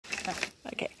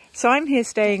So I'm here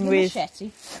staying with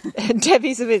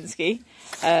Debbie Zawinski,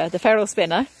 the feral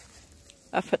spinner,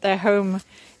 up at their home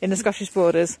in the Scottish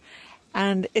Borders.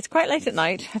 And it's quite late at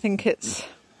night. I think it's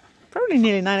probably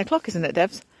nearly 9 o'clock, isn't it,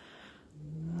 Debs?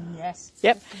 Yes.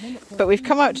 Yep. But we've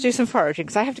come out to do some foraging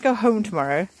because I have to go home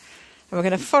tomorrow. And we're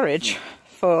going to forage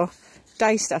for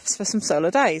dye stuffs for some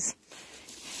solar dyes.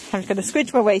 I'm going to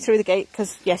squidge my way through the gate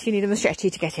because, yes, you need a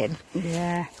machete to get in.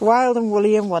 Yeah. Wild and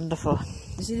woolly and wonderful.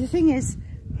 You see, the thing is,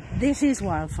 this is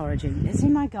wild foraging. It's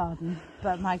in my garden,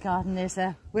 but my garden is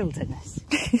a wilderness.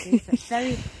 It's a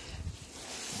very,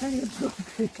 very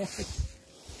appropriate.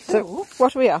 So,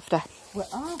 what are we after? We're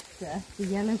after the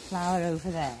yellow flower over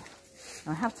there.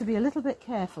 I have to be a little bit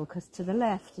careful because to the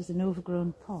left is an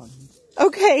overgrown pond.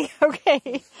 Okay, okay.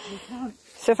 You can't.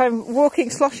 So if I'm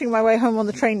sloshing my way home on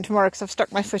the train tomorrow because I've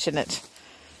stuck my foot in it.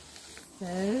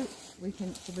 So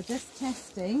we're just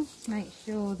testing to make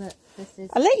sure that this is.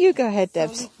 I'll let you go ahead,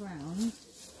 Debs. Ground.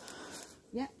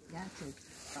 Yeah, it is.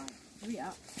 Fine. Hurry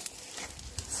up.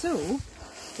 So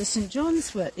the St.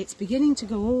 John's wort, it's beginning to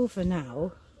go over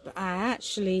now, but I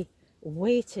actually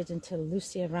waited until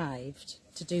Lucy arrived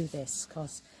to do this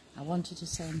because I wanted to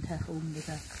send her home with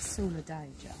a solar dye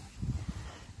jar.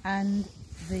 And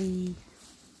the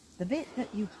bit that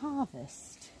you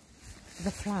harvest, the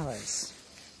flowers.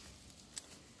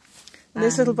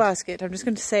 This little basket, I'm just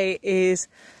going to say, is...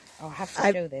 Oh, I have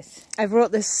to show this. I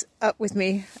brought this up with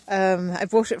me. I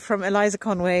bought it from Eliza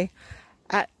Conway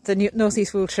at the North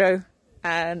East Wool Show,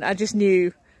 and I just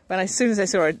knew as soon as I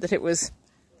saw it that it was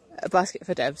a basket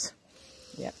for Debs.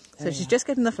 Yep. So she's just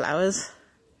getting the flowers.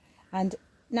 And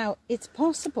now it's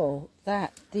possible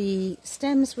that the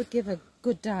stems would give a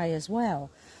good dye as well,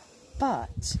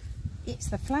 but it's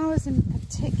the flowers in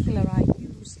particular I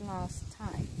used last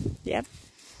time. Yep.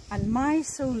 And my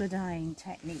solar dyeing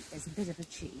technique is a bit of a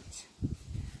cheat.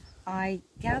 I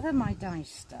gather my dye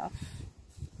stuff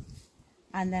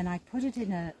and then I put it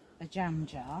in a jam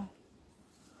jar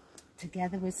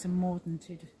together with some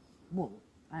mordanted wool,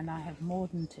 and I have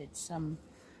mordanted some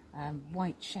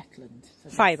white Shetland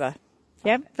fibre.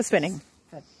 Yeah, for spinning.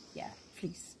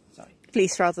 Fleece. Sorry.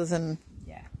 Fleece rather than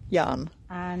yarn.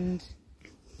 And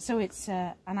so it's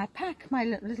and I pack my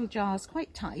little jars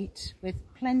quite tight with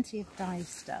plenty of dye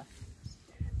stuff,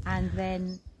 and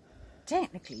then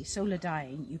technically solar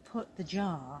dyeing, you put the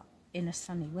jar in a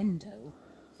sunny window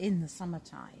in the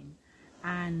summertime,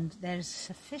 and there's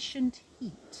sufficient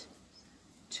heat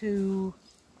to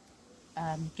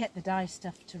get the dye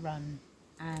stuff to run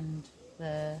and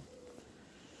the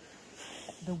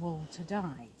wool to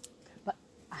dye. But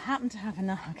I happen to have an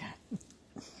Aga.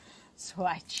 So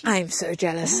I'm so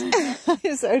jealous.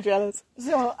 I'm so jealous.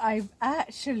 So I've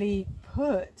actually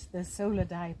put the solar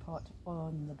dye pot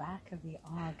on the back of the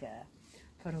Aga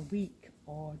for a week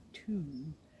or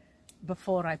two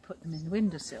before I put them in the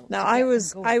windowsill. Now I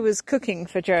was cooking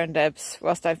for Joe and Debs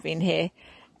whilst I've been here,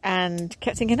 and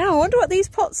kept thinking, oh, I wonder what these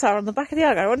pots are on the back of the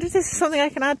Aga. I wonder if this is something I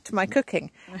can add to my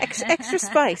cooking. Extra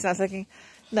spice. And I was thinking,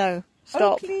 no.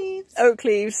 Stop. Oak leaves. Oak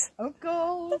leaves. Oak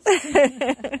gold.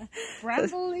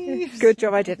 Bramble leaves. Good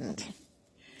job I didn't.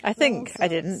 I think I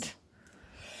didn't.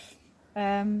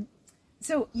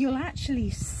 So you'll actually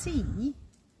see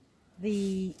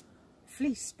the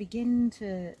fleece begin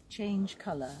to change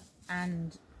colour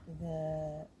and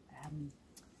the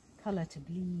colour to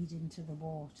bleed into the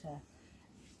water.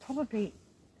 Probably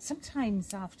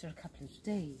sometimes after a couple of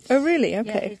days. Oh really?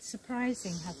 Okay. Yeah, it's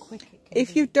surprising how quick it can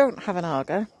If be. you don't have an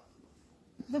Aga,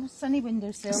 the sunny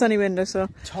windowsill. Sunny windowsill.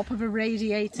 Top of a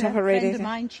radiator. Top of a radiator. A friend of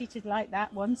mine cheated like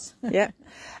that once. Yeah.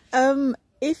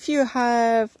 If you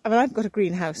have, I've got a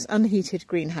greenhouse, unheated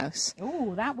greenhouse.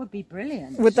 Oh, that would be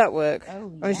brilliant. Would that work?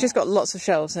 Oh, yeah. It's just got lots of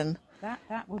shelves in.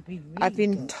 That would be really I've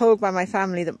been told by my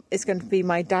family that it's going to be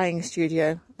my dyeing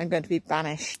studio. I'm going to be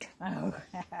banished. Oh.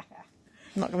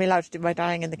 I'm not going to be allowed to do my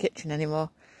dyeing in the kitchen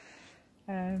anymore.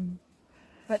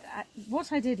 But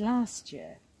what I did last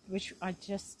year, which I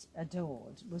just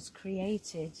adored, was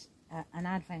created an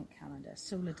advent calendar,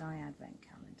 solar dye advent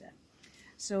calendar.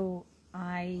 So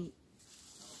I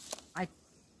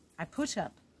put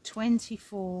up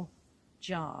 24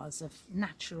 jars of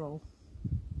natural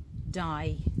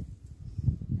dye,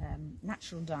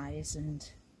 natural dyes and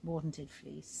mordanted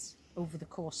fleece over the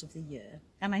course of the year,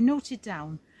 and I noted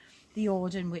down the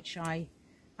order in which I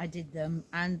did them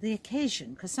and the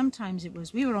occasion, because sometimes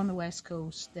we were on the west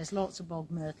coast, there's lots of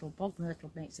bog myrtle. Bog myrtle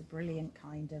makes a brilliant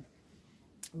kind of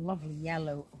lovely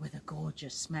yellow with a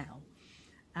gorgeous smell.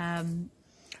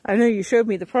 I know you showed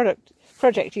me the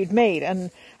project you'd made,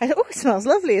 and I thought, oh, it smells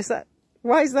lovely.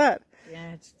 Why is that?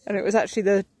 Yeah. And it was actually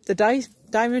the dye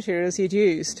dye materials you'd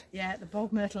used. Yeah, the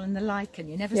bog myrtle and the lichen.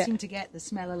 You never seem to get the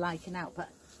smell of lichen out, but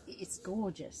it's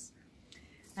gorgeous.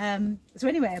 So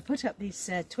anyway, I put up these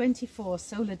 24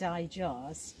 solar dye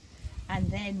jars,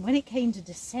 and then when it came to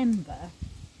December,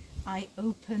 I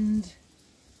opened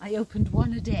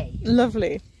one a day.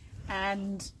 Lovely.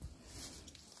 And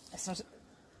I sort of,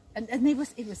 and it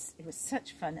was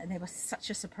such fun, and they were such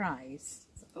a surprise.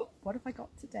 So, oh, what have I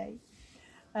got today?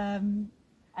 And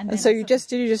so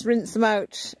did you just rinse them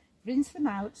out? Rinse them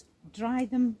out, dry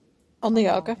them on the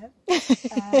Aga.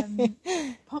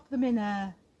 Pop them in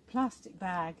a plastic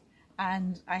bag,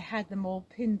 and I had them all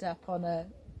pinned up on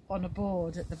a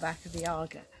board at the back of the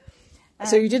Aga.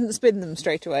 So you didn't spin them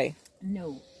straight away?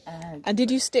 No. And did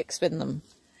you stick spin them?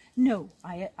 No,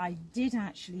 I did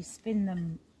actually spin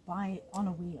them on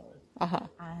a wheel.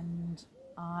 And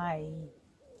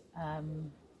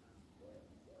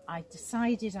I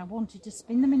decided I wanted to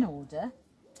spin them in order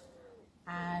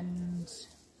and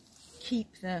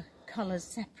keep the colours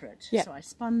separate. Yeah. So I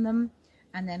spun them,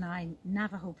 and then I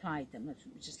Navajo plied them, which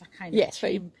is like kind of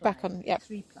back on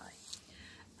 3-ply.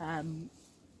 And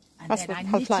that's then I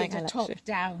knitted a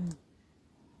top-down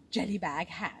jelly bag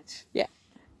hat. Yeah.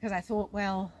 Because I thought,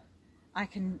 well, I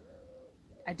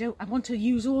want to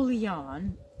use all the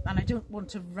yarn, and I don't want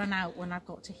to run out when I've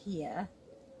got to here.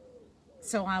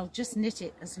 So I'll just knit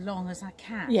it as long as I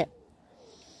can. Yeah.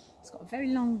 It's got a very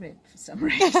long rib for some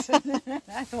reason.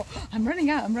 I thought, I'm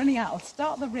running out. I'll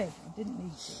start the rib. I didn't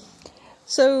need to.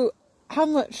 So how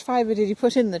much fibre did you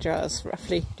put in the jars,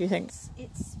 roughly, do you think?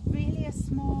 It's really a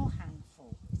small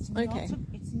handful. It's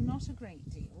not a great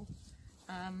deal.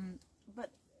 But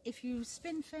if you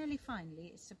spin fairly finely,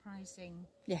 it's surprising.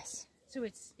 Yes. So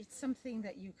it's something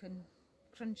that you can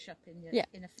crunch up in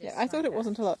a fist. Yeah, I thought it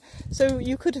wasn't a lot. So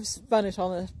you could have spun it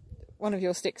on one of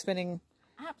your stick spinning,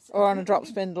 or on a drop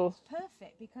spindle.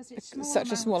 Perfect, because it's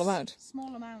such a small amount.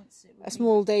 Small amounts. A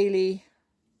small daily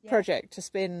project to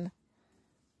spin.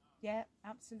 Yeah,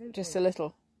 absolutely. Just a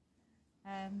little.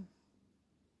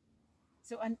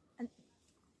 So and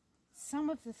some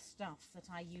of the stuff that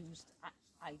I used,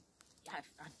 I've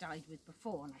dyed with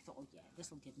before, and I thought, oh yeah,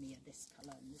 this will give me this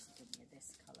colour, and this will give me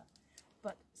this colour.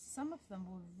 But some of them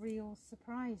were real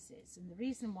surprises, and the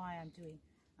reason why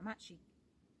I'm actually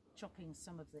chopping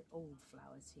some of the old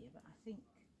flowers here, but I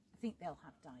think they'll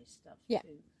have dye stuff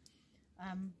too.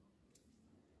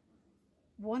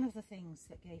 One of the things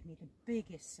that gave me the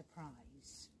biggest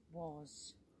surprise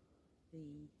was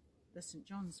the St.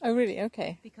 John's. Oh really?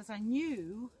 Okay. Because I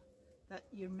knew that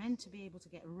you're meant to be able to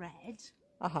get red.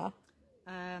 I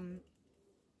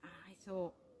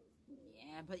thought,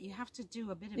 yeah, but you have to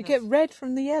do a bit of. You get red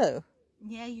from the yellow.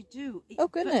 Yeah, you do. Oh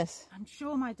goodness! I'm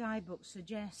sure my dye book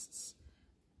suggests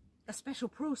a special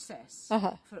process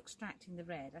for extracting the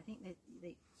red. I think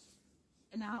that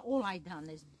now all I'd done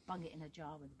is bung it in a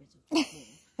jar with a bit of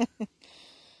water,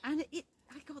 and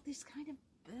I got this kind of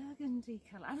burgundy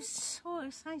colour. I was so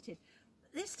excited.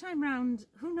 This time round,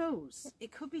 who knows?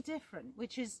 It could be different,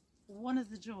 which is one of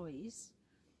the joys.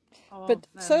 But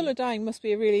solar dyeing must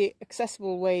be a really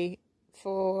accessible way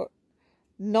for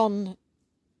non-natural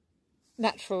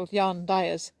yarn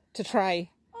dyers to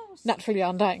try natural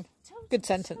yarn dyeing. Good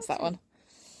sentence, that one.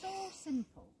 So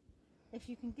simple. If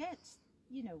you can get,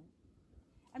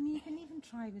 I mean, you can even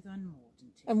try with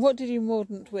unmordant. And what did you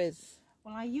mordant with?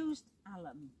 Well, I used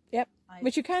alum. Yep,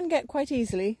 which you can get quite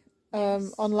easily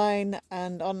online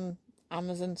and on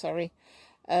Amazon,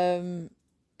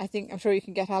 I'm sure you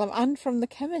can get alum, and from the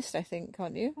chemist, I think,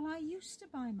 can't you? Well, I used to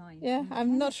buy mine. Yeah,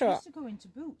 I'm not sure. I used to go into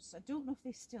Boots. I don't know if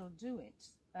they still do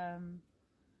it.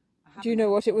 Do you know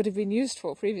what it would have been used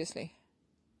for previously?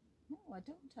 No, I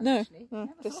don't actually. No,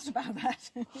 never thought about that.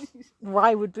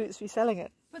 Why would Boots be selling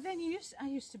it? But then I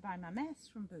used to buy my meths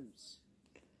from Boots.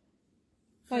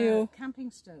 For a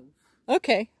camping stove.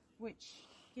 Okay. Which,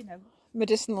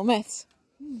 medicinal meths.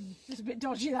 It's a bit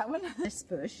dodgy, that one. This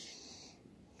bush.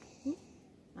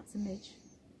 That's a midge.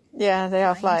 Yeah, they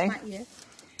are flying.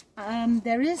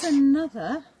 There is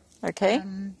another. Okay.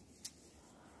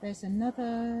 There's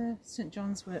another St.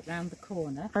 John's wort round the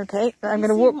corner. Okay, I'm going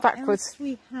to walk backwards.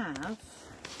 We have.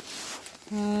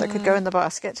 That could go in the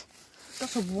basket.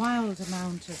 Got a wild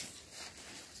amount of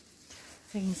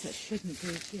things that shouldn't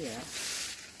be here.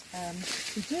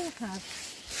 We do have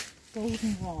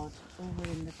goldenrod over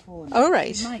in the corner. Oh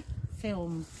right. You might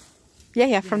film.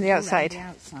 Yeah, from the outside.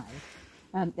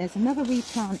 There's another wee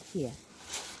plant here.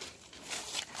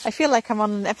 I feel like I'm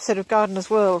on an episode of Gardener's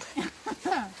World.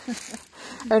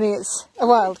 Only it's a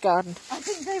wild garden. I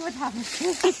think they would have it.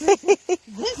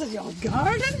 This is your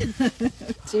garden.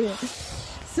 Dear.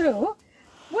 So,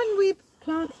 one wee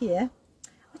plant here.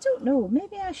 I don't know,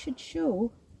 maybe I should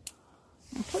show.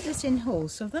 I'll put this in whole.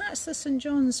 So that's the St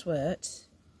John's wort.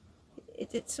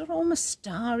 It's sort of almost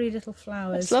starry little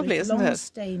flowers. It's lovely, with isn't long it?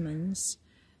 stamens.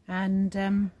 And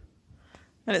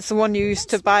it's the one you used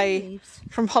to buy leaves.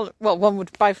 from Holland. Well, one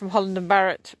would buy from Holland and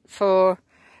Barrett for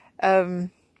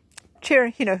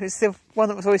cheering. You know, who's the one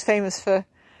that was always famous for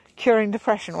curing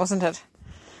depression, wasn't it?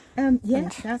 Yeah,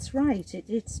 that's right.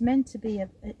 It's meant to be a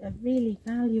really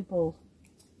valuable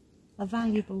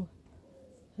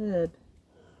herb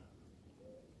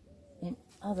in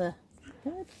other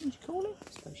herb, would you call it?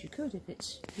 I suppose you could if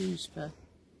it's used for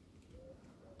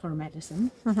a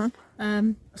medicine.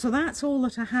 So that's all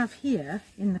that I have here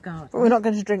in the garden. But we're not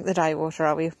going to drink the dye water,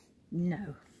 are we?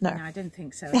 No, no, I don't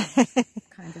think so.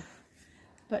 Kind of,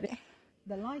 but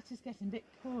the light is getting a bit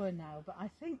poor now. But I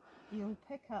think you'll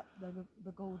pick up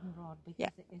the goldenrod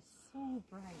because it is so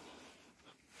bright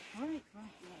red.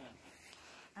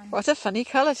 And what a funny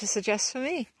colour to suggest for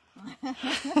me.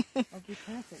 it'll be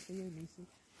perfect for you, Lucy.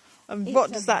 And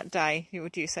what does that dye,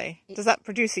 would you say? Does that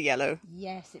produce a yellow?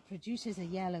 Yes, it produces a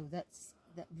yellow that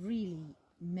really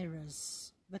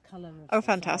mirrors the colour of Oh, the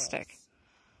fantastic.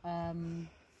 flowers.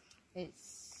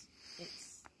 It's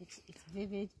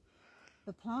vivid.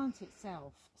 The plant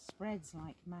itself spreads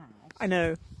like mad. I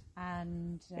know.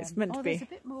 And it's meant to be. There's a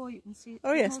bit more, you can see.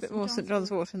 Oh yes, a bit more St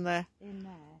John's wort in there. In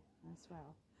there as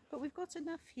well. But we've got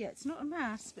enough here. It's not a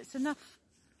mass, but it's enough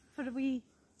for a wee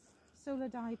solar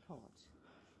dye pot.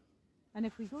 And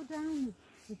if we go down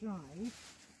the drive,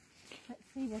 let's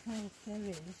see what else there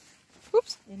is.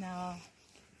 Oops. In our,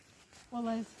 well,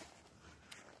 there's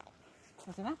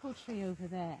an apple tree over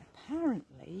there.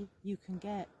 Apparently, you can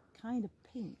get kind of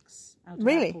pinks out of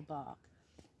apple bark.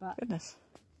 But goodness,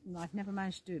 I've never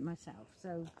managed to do it myself,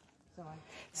 so I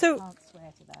can't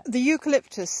swear to that. The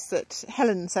eucalyptus that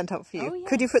Helen sent up for you,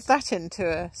 could you put that into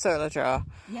a solar jar?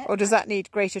 Yeah, or does that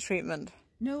need greater treatment?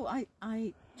 No,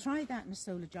 I tried that in a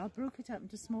solar jar, broke it up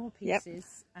into small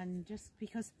pieces, and just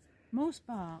because most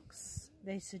barks,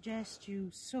 they suggest you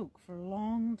soak for a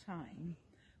long time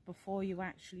before you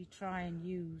actually try and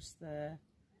use the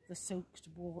soaked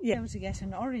water. I was to get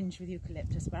an orange with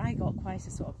eucalyptus, but I got quite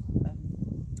a sort of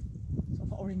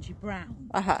orangey brown.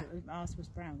 Ours was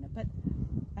browner, but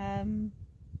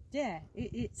yeah,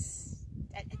 it's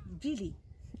really,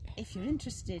 if you're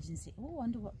interested and say, oh, I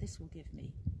wonder what this will give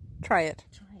me, try it.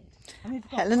 And we've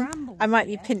got Helen, I might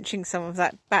be pinching some of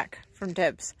that back from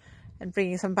Deb's and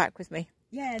bringing some back with me.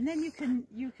 Yeah, and then you can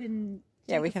we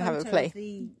can have a play of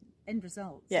the end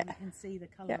results. Yeah, and you can see the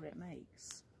colour it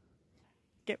makes.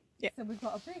 Yep. So we've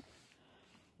got a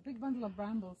big bundle of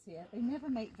brambles here. They never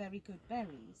make very good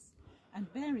berries,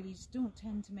 and berries don't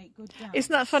tend to make good dyes.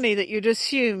 Isn't that funny that you'd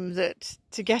assume that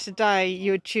to get a dye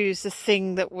you would choose the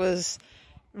thing that was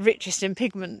richest in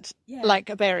pigment, like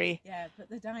a berry? Yeah, but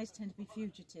the dyes tend to be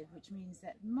fugitive, which means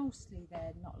that mostly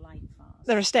they're not light fast.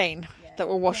 They're a stain that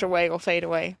will wash away or fade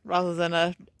away, rather than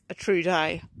a true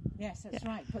dye. Yes, that's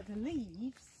right. But the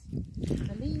leaves,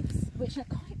 which are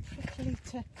quite prickly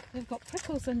they've got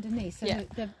prickles underneath, so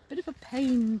they're a bit of a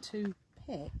pain to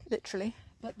pick. Literally.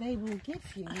 But they will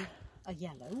give you a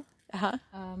yellow.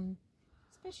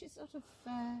 Especially sort of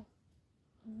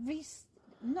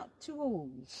not too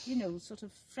old, you know, sort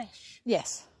of fresh.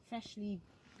 Yes. Freshly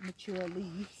mature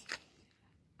leaves.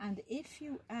 And if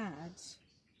you add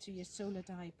to your solar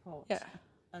dye pot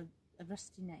a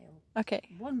rusty nail,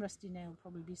 one rusty nail will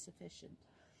probably be sufficient,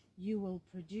 you will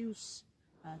produce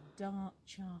a dark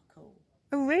charcoal.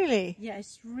 Oh, really? Yeah,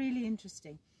 it's really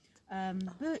interesting.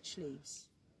 Birch leaves.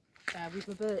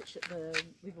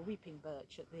 We've a weeping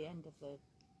birch at the end of the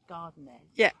garden there.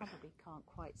 You probably can't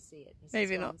quite see it.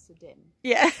 Maybe not. So dim.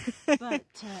 Yeah. But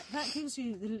that gives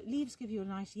you, the leaves give you a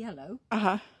nice yellow.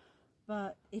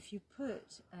 But if you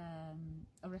put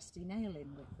a rusty nail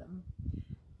in with them,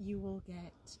 you will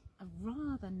get a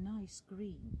rather nice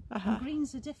green. And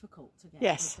greens are difficult to get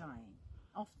with dyeing.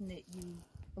 Often you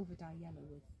over-dye yellow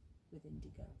with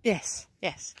indigo. Yes,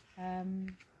 yes.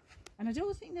 And I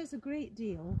don't think there's a great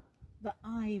deal that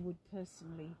I would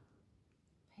personally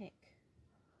pick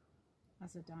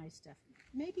as a dye stuff.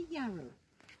 Maybe yarrow.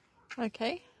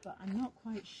 Okay. But I'm not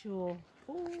quite sure.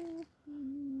 Oh,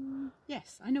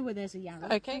 yes, I know where there's a yarrow.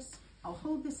 Okay. I'll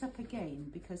hold this up again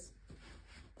because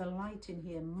the light in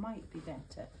here might be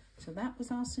better. So that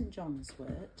was our St John's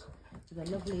wort, with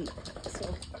the lovely sort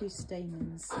of two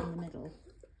stamens in the middle.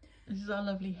 This is our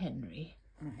lovely Henry.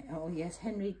 Right. Oh yes,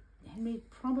 Henry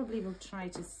probably will try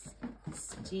to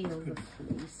steal the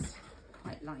fleece.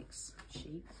 Quite likes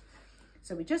sheep.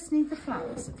 So we just need the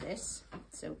flowers of this.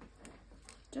 So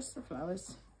just the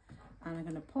flowers, and I'm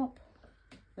going to pop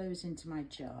those into my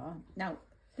jar. Now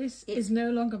This is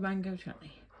no longer mango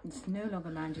chutney. It's no longer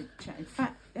mango chutney. In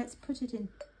fact, let's put it in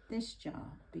this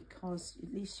jar because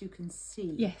at least you can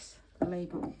see the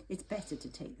label. It's better to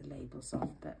take the labels off,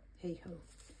 but hey ho,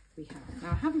 we have.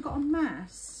 Now I haven't got a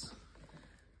mass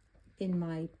in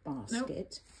my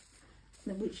basket,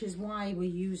 which is why we're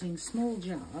using small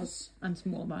jars and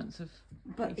small amounts of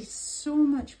but it's so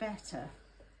much better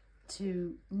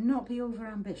to not be over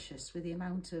ambitious with the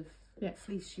amount of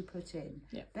fleece you put in.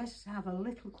 Better to have a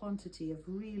little quantity of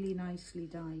really nicely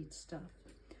dyed stuff.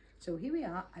 So here we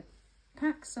are. I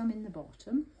pack some in the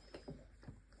bottom.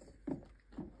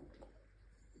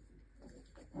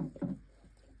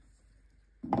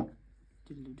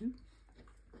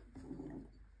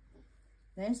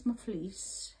 There's my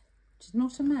fleece, which is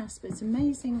not a mass, but it's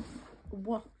amazing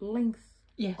what length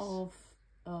of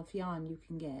yarn you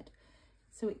can get.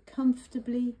 So it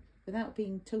comfortably, without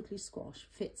being totally squashed,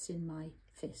 fits in my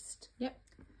fist.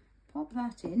 Pop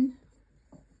that in.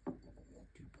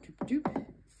 Doop, doop, doop.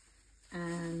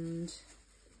 And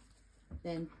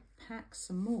then pack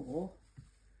some more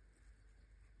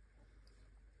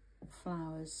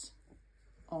flowers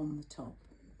on the top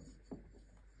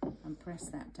and press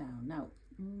that down. Now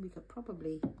we could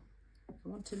probably, I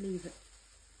want to leave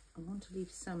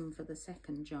some for the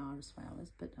second jar as well,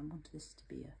 but I want this to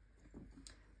be a,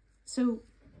 so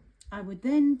I would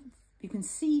then, you can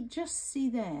see, just see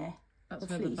there, that's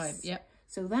the fleece.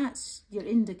 So that's your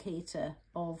indicator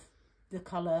of the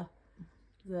colour,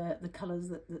 the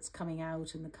colours that's coming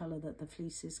out and the colour that the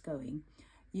fleece is going.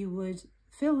 You would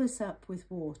fill this up with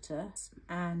water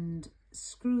and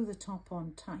screw the top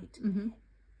on tight.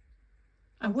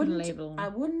 I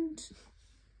wouldn't,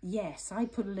 yes, I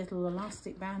put a little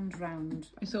elastic band round.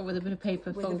 I saw with a bit of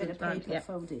paper folded. With a bit of paper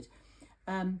folded.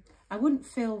 I wouldn't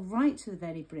fill right to the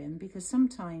very brim because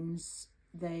sometimes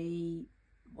the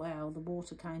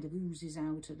water kind of oozes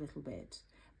out a little bit.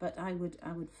 But I would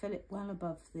fill it well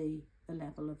above the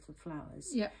level of the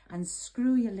flowers. And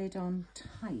screw your lid on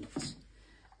tight.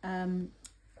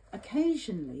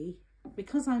 Occasionally,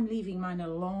 because I'm leaving mine a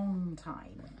long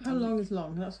time. How long is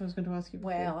long? That's what I was going to ask you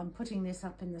before. Well, I'm putting this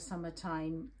up in the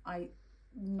summertime. I'm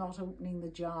not opening the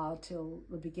jar till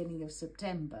the beginning of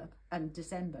September and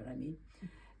December, I mean.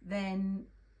 Then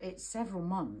it's several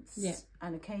months.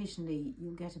 And occasionally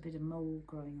you'll get a bit of mould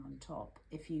growing on top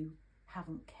if you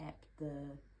haven't kept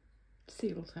the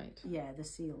seal tight. The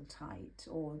seal tight,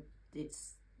 or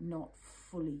it's not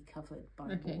fully covered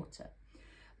by water.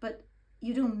 But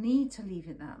you don't need to leave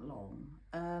it that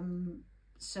long.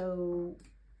 So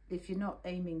if you're not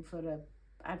aiming for a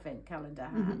advent calendar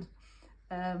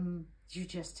hat, you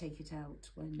just take it out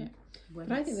when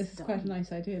But I think this is quite a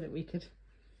nice idea that we could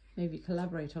maybe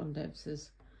collaborate on, Debs,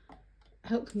 is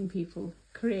helping people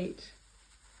create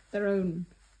their own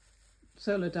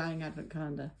solar dyeing advent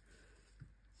calendar.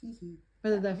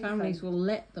 Whether their families will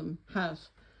let them have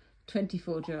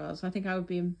 24 jars. I think I would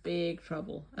be in big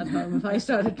trouble at home if I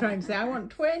started trying to say, I want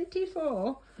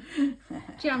 24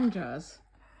 jam jars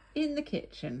in the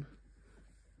kitchen.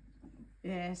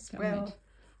 Yes,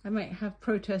 I might have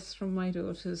protests from my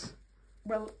daughters.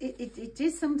 Well, it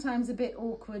is sometimes a bit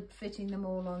awkward fitting them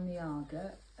all on the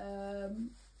Aga.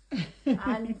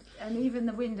 And even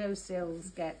the windowsills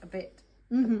get a bit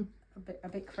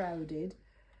crowded.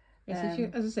 Yes,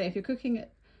 as I say, if you're cooking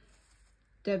at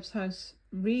Deb's house,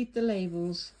 read the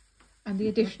labels and the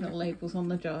additional labels on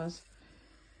the jars.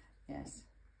 Yes,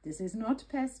 this is not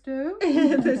pesto.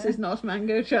 This is not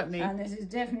mango chutney. And this is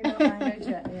definitely not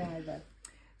mango chutney either.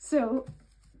 So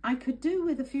I could do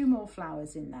with a few more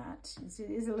flowers in that. It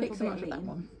is a little bit lean, that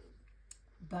one.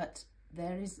 But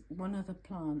there is one other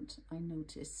plant I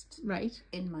noticed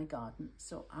in my garden,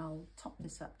 so I'll top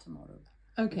this up tomorrow.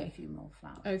 With a few more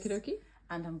flowers. Okie dokie.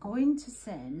 And I'm going to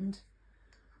send,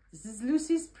 this is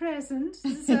Lucy's present,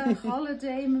 this is a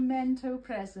holiday memento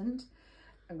present.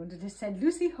 I'm going to just send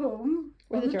Lucy home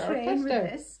with on the train with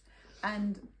this,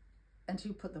 and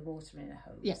you put the water in at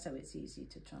home, so it's easy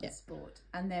to transport.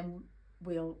 And then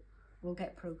we'll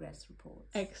get progress reports.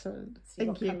 Excellent. See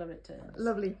what colour it turns.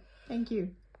 Lovely. Thank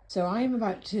you. So I am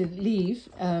about to leave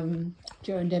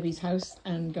Joe and Debbie's house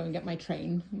and go and get my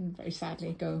train, and very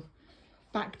sadly go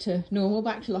back to normal,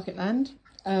 back to Locket land.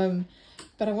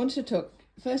 But I wanted to talk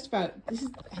first about,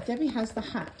 Debbie has the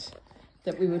hat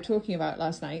that we were talking about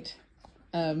last night.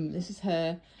 This is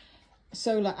her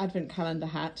solar advent calendar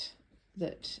hat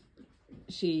that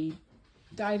she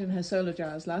dyed in her solar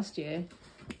jars last year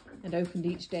and opened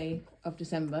each day of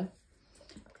December.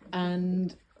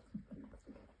 And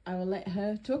I will let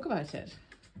her talk about it.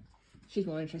 She's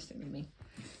more interested than me.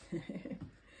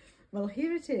 Well,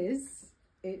 here it is.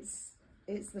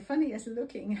 it's the funniest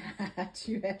looking hat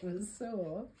you ever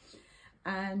saw,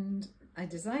 and I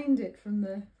designed it from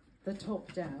the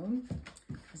top down,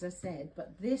 as I said,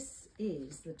 but this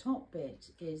is, the top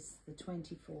bit is the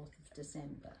 24th of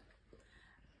December,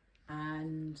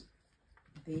 and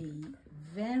the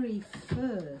very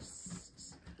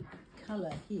first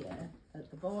colour here at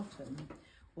the bottom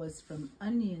was from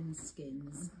onion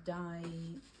skins,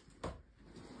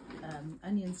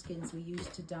 onion skins we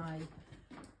used to dye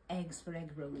eggs for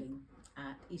egg rolling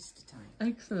at Easter time.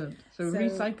 Excellent. So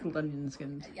recycled onion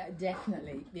skins. Yeah,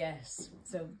 definitely, yes.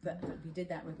 So we did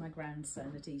that with my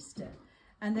grandson at Easter.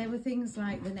 And there were things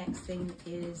like, the next thing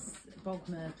is bog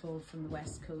myrtle from the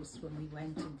west coast when we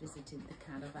went and visited the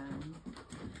caravan.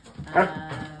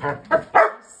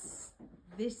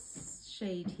 This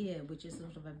shade here, which is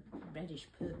sort of a reddish,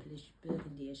 purplish,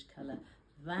 burgundy-ish colour,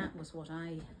 that was what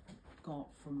I got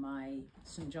from my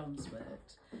St John's work.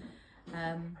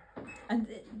 And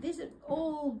these are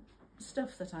all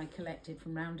stuff that I collected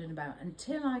from round and about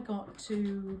until I got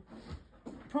to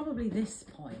probably this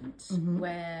point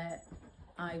where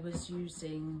I was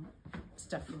using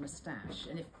stuff from a stash.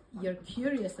 And if you're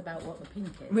curious about what the pink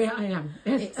is, yeah, I am.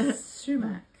 Yes. It's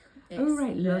sumac. It's oh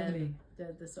right, lovely.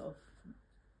 The sort of,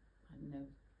 I don't know,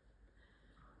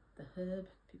 the herb.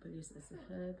 People use it as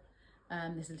a herb.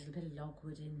 There's a little bit of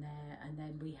logwood in there, and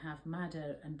then we have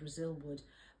madder and Brazil wood.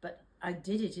 But I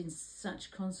did it in such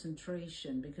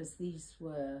concentration because these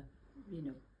were, you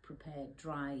know, prepared,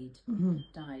 dried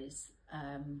dyes.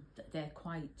 They're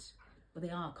quite, well, they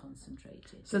are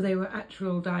concentrated. So they were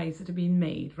actual dyes that had been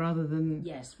made rather than...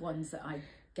 Yes, ones that I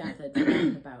gathered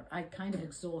around about. I kind of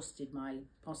exhausted my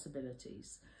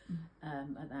possibilities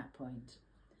at that point.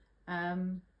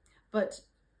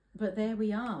 But there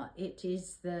we are. It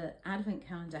is the Advent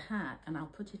calendar hat, and I'll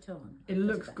put it on. It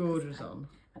looks gorgeous on.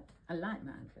 I like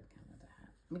my Advent calendar hat.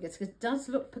 I mean, it does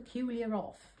look peculiar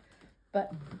off,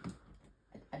 but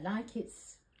I like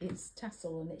its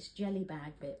tassel and its jelly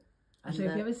bag bit. And so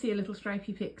if you ever see a little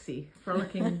stripy pixie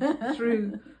frolicking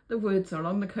through the woods or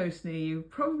along the coast near you,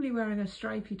 probably wearing a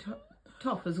stripy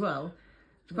top as well.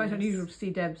 It's quite unusual to see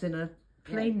Debs in a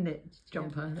plain knit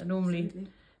jumper. Yeah, normally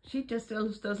absolutely. She just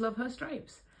does love her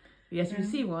stripes. But yes, if you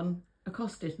see one,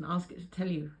 accost it and ask it to tell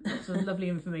you some lovely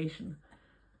information.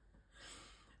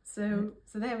 So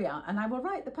there we are. And I will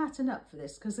write the pattern up for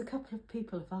this because a couple of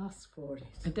people have asked for it.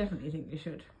 I definitely think you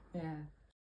should. Yeah.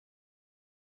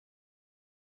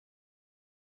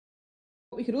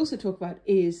 What we could also talk about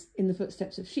is In the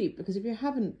Footsteps of Sheep, because if you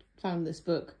haven't found this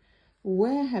book,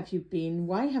 where have you been?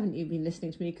 Why haven't you been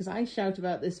listening to me? Because I shout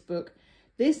about this book.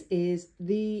 This is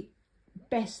the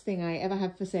best thing I ever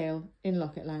had for sale in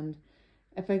Locket land.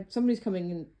 If somebody's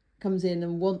comes in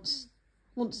and wants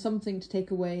something to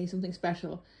take away, something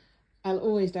special, I'll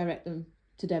always direct them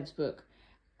to Deb's book.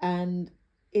 And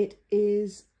it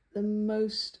is the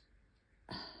most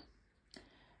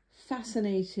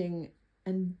fascinating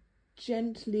and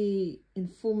gently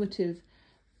informative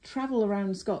travel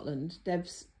around Scotland.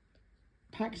 Deb's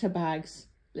packed her bags,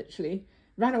 literally,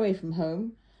 ran away from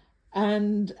home,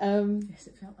 and yes,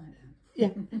 it felt like that.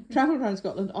 Yeah, travelled around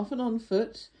Scotland, often on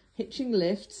foot, hitching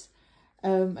lifts.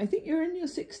 I think you were in your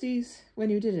 60s when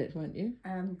you did it, weren't you?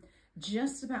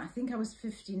 Just about. I think I was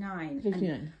 59.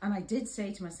 59. And I did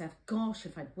say to myself, gosh,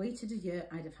 if I'd waited a year,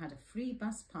 I'd have had a free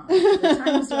bus pass for the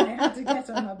times when I had to get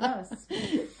on a bus.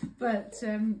 But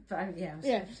yeah, I was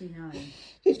 59.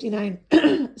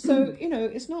 59. So, you know,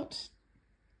 it's not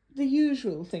the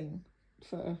usual thing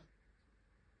for...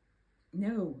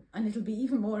 No, and it'll be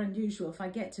even more unusual if I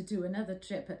get to do another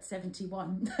trip at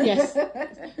 71. Yes,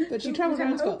 but she travelled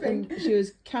around Scotland. She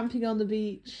was camping on the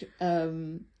beach,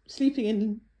 sleeping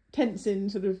in tents in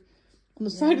sort of on the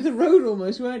side of the road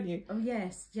almost, weren't you? Oh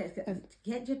yes, yes.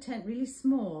 Get your tent really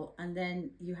small, and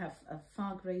then you have a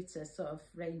far greater sort of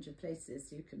range of places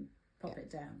you can pop it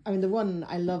down. I mean, the one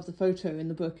I love, the photo in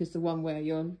the book, is the one where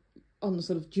you're on the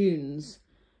sort of dunes,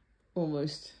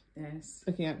 almost. Yes.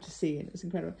 Looking out to sea, and it's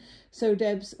incredible. So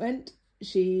Debs went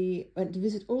to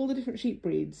visit all the different sheep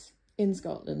breeds in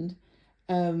Scotland,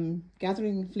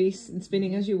 gathering fleece and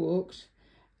spinning as you walked.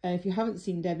 If you haven't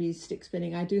seen Debbie's stick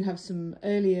spinning, I do have some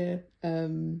earlier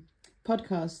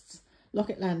podcasts,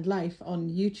 Locket Land Life, on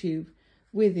YouTube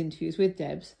with interviews with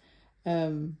Debs,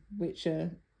 which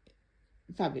are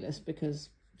fabulous because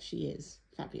she is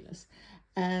fabulous.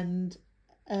 And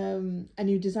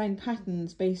you design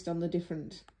patterns based on the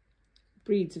different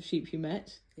breeds of sheep you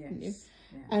met, didn't you?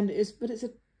 Yeah. And it's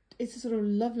a sort of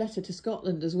love letter to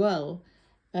Scotland as well,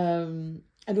 and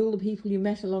all the people you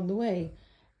met along the way.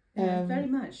 Very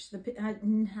much. I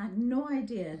had no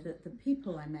idea that the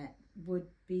people I met would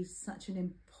be such an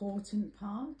important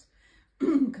part,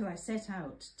 because I set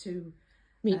out to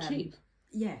meet sheep.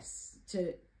 Yes,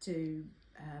 to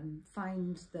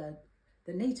find the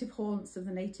native haunts of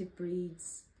the native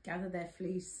breeds, gather their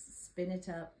fleece, spin it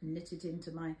up, knit it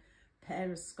into my pair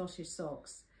of Scottish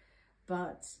socks.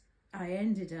 But I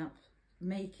ended up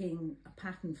making a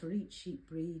pattern for each sheep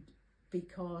breed,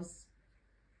 because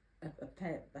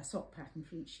a sock pattern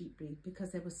for each sheep breed,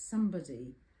 because there was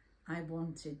somebody I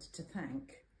wanted to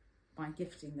thank by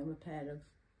gifting them a pair of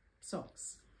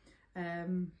socks.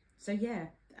 So yeah,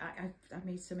 I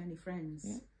made so many friends.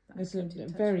 Yeah. It's a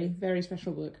very, very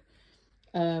special book.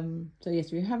 So yes,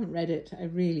 if you haven't read it, I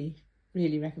really,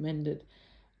 really recommend it.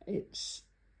 It's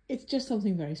just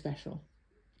something very special,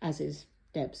 as is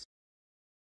Deb's.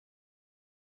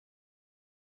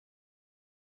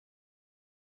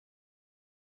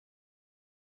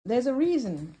 There's a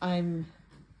reason I'm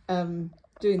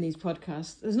doing these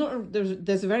podcasts.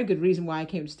 There's a very good reason why I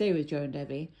came to stay with Joe and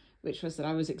Debbie, which was that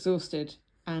I was exhausted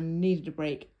and needed a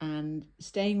break, and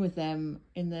staying with them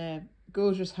in their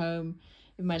gorgeous home,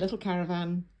 in my little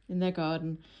caravan in their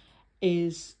garden,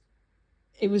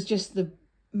 it was just the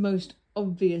most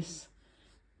obvious,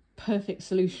 perfect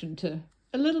solution to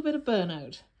a little bit of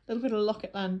burnout, a little bit of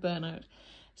Locket land burnout.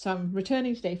 So I'm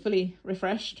returning today fully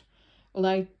refreshed,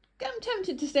 although I'm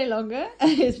tempted to stay longer.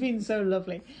 It's been so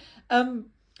lovely.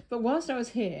 But whilst I was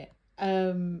here,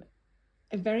 a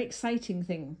very exciting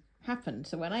thing happened.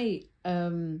 So when I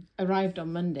arrived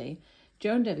on Monday,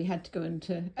 Joe and Debbie had to go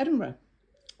into Edinburgh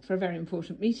for a very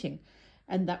important meeting,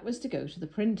 and that was to go to the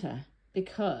printer,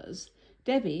 because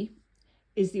Debbie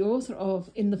is the author of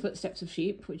In the Footsteps of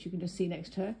Sheep, which you can just see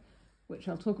next to her, which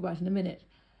I'll talk about in a minute.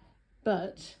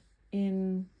 But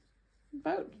in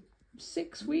about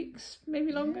 6 weeks,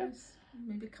 maybe longer, yes,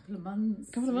 maybe a couple of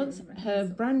months, her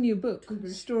brand new book,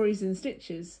 Stories in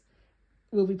Stitches,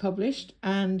 will be published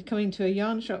and coming to a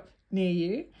yarn shop near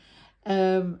you.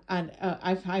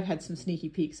 I've had some sneaky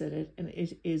peeks at it, and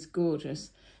it is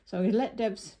gorgeous. So I'm going to let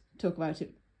Debs talk about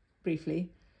it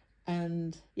briefly,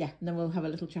 and then we'll have a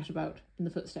little chat about In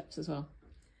the Footsteps as well.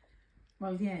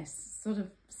 Well, yes, sort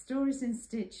of Stories in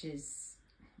Stitches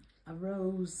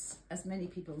arose, as many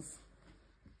people's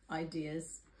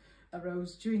ideas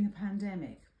arose, during the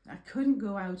pandemic. I couldn't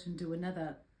go out and do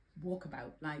another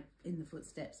walkabout like In the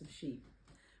Footsteps of Sheep,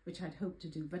 which I'd hoped to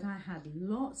do, but I had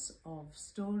lots of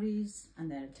stories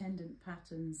and their attendant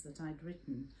patterns that I'd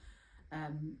written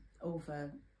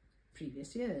over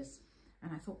previous years,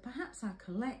 and I thought perhaps I'll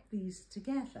collect these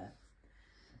together.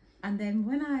 And then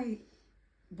when I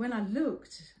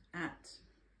looked at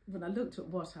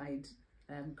what I'd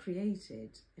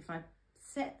created, if I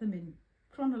set them in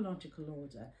chronological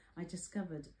order, I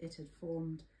discovered it had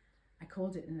formed, I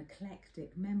called it an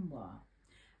eclectic memoir.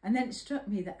 And then it struck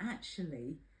me that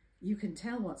actually you can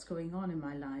tell what's going on in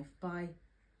my life by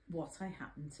what I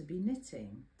happen to be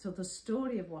knitting. So the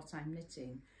story of what I'm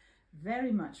knitting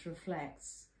very much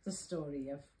reflects the story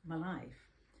of my life.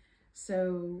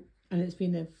 So, and it's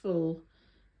been a full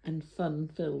and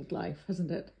fun-filled life,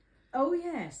 hasn't it? Oh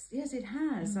yes, it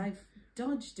has. I've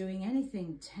dodged doing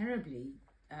anything terribly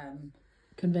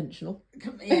conventional.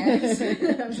 Yes,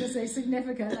 I was going to say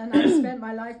significant, and I've spent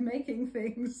my life making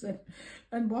things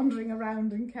and wandering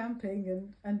around and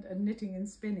camping and knitting and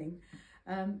spinning.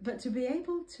 But to be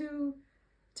able to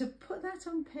put that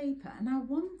on paper, and I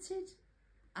wanted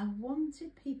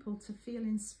people to feel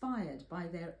inspired by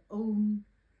their own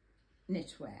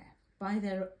knitwear, by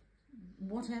their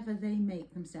whatever they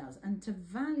make themselves, and to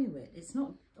value it. It's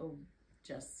not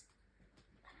just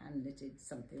hand knitted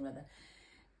something or other.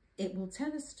 It will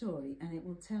tell a story, and it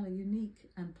will tell a unique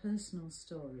and personal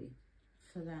story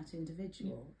for that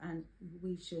individual, and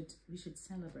we should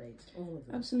celebrate all of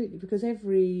them. Absolutely, because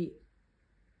every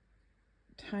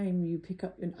time you pick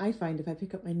up, and I find if I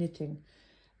pick up my knitting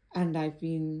and I've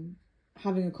been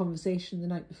having a conversation the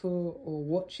night before, or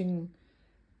watching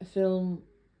a film,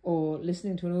 or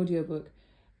listening to an audiobook,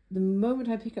 the moment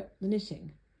I pick up the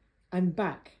knitting, I'm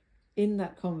back in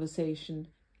that conversation,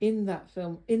 in that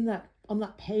film, on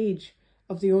that page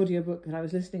of the audiobook that I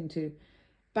was listening to,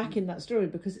 back in that story,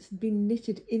 because it's been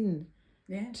knitted in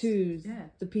to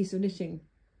the piece of knitting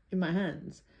in my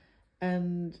hands.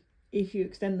 And if you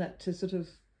extend that to sort of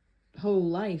whole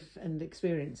life and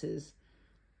experiences,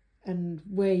 and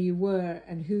where you were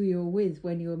and who you're with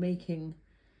when you were making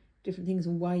different things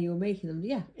and why you were making them,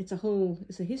 it's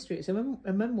a history, it's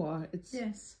a memoir,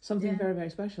 it's something very, very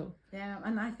special.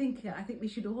 And I think we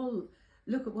should all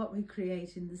look at what we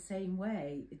create in the same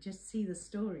way, just see the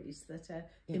stories that are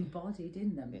embodied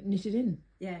in them, knitted in.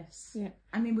 Yes.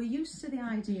 I mean, we're used to the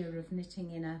idea of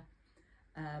knitting in a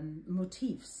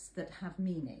motifs that have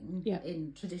meaning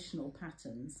in traditional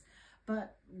patterns,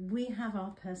 but we have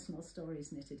our personal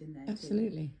stories knitted in there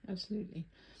too. Absolutely.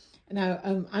 Now,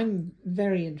 I'm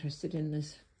very interested in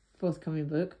this forthcoming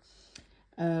book,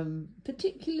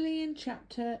 particularly in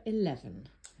chapter 11.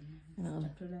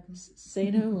 Chapter 11.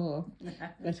 Say no more.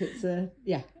 But it's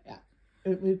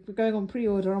we're going on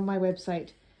pre-order on my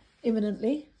website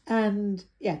imminently, and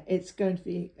it's going to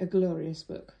be a glorious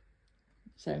book.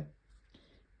 So,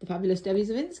 the fabulous Debbie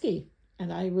Zawinski,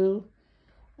 and I will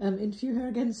interview her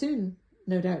again soon,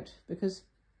 no doubt, because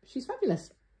she's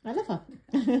fabulous. I love her.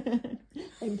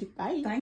 Thank you. Bye.